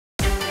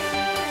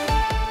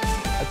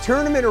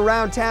tournament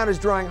around town is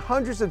drawing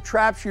hundreds of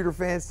trap shooter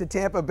fans to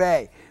Tampa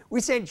Bay. We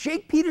sent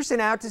Jake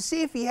Peterson out to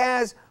see if he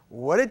has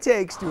what it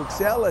takes to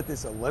excel at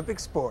this Olympic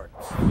sport.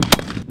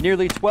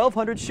 Nearly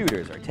 1,200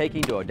 shooters are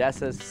taking to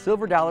Odessa's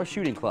Silver Dollar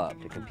Shooting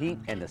Club to compete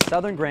in the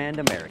Southern Grand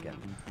American.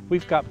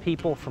 We've got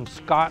people from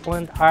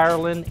Scotland,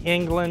 Ireland,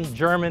 England,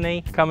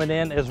 Germany coming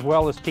in, as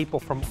well as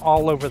people from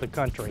all over the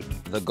country.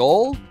 The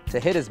goal? To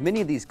hit as many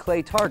of these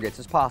clay targets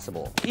as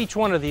possible. Each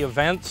one of the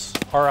events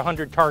are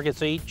 100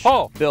 targets each.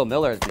 Oh! Bill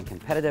Miller has been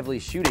competitively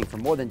shooting for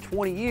more than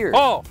 20 years.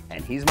 Oh!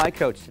 And he's my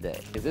coach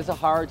today. Is this a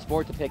hard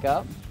sport to pick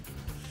up?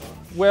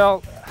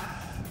 Well,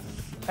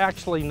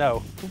 actually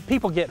no.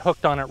 People get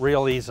hooked on it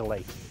real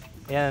easily.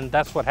 And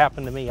that's what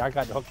happened to me. I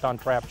got hooked on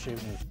trap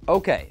shooting.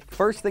 Okay,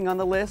 first thing on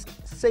the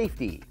list,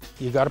 safety.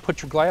 You got to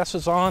put your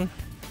glasses on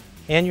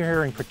and your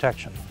hearing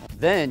protection.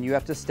 Then you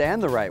have to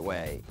stand the right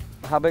way.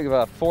 How big of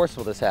a force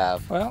will this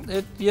have? Well,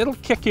 it'll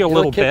kick you a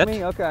little bit.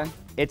 Me? Okay.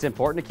 It's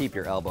important to keep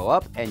your elbow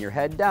up and your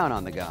head down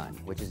on the gun,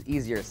 which is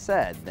easier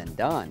said than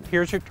done.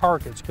 Here's your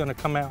target. It's going to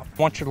come out.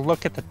 I want you to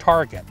look at the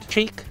target.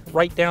 Cheek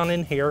right down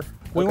in here.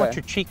 We want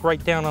your cheek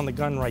right down on the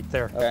gun right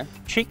there. Okay.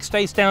 Cheek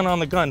stays down on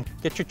the gun.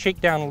 Get your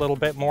cheek down a little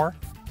bit more.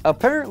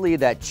 Apparently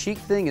that cheek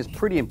thing is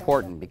pretty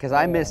important because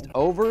I missed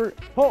over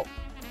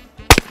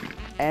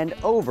and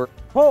over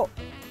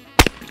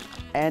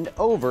and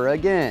over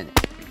again.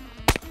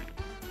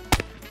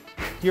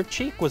 Your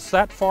cheek was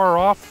that far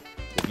off.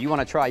 If you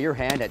want to try your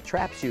hand at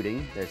trap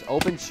shooting, there's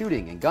open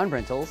shooting and gun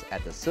rentals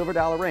at the Silver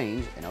Dollar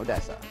Range in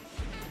Odessa.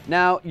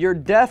 Now, you're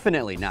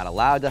definitely not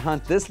allowed to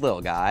hunt this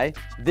little guy.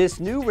 This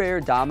new rare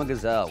Dama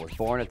gazelle was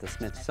born at the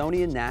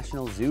Smithsonian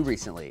National Zoo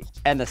recently,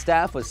 and the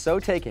staff was so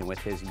taken with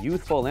his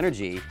youthful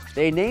energy,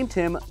 they named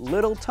him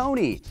Little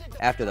Tony,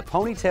 after the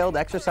ponytailed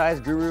exercise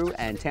guru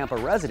and Tampa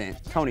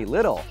resident, Tony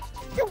Little.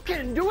 You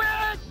can do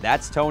it!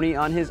 That's Tony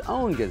on his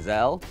own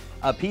gazelle,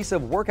 a piece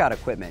of workout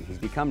equipment he's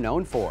become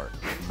known for.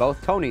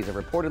 Both Tonys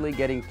are reportedly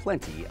getting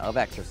plenty of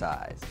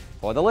exercise.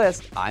 For The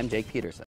List, I'm Jake Peterson.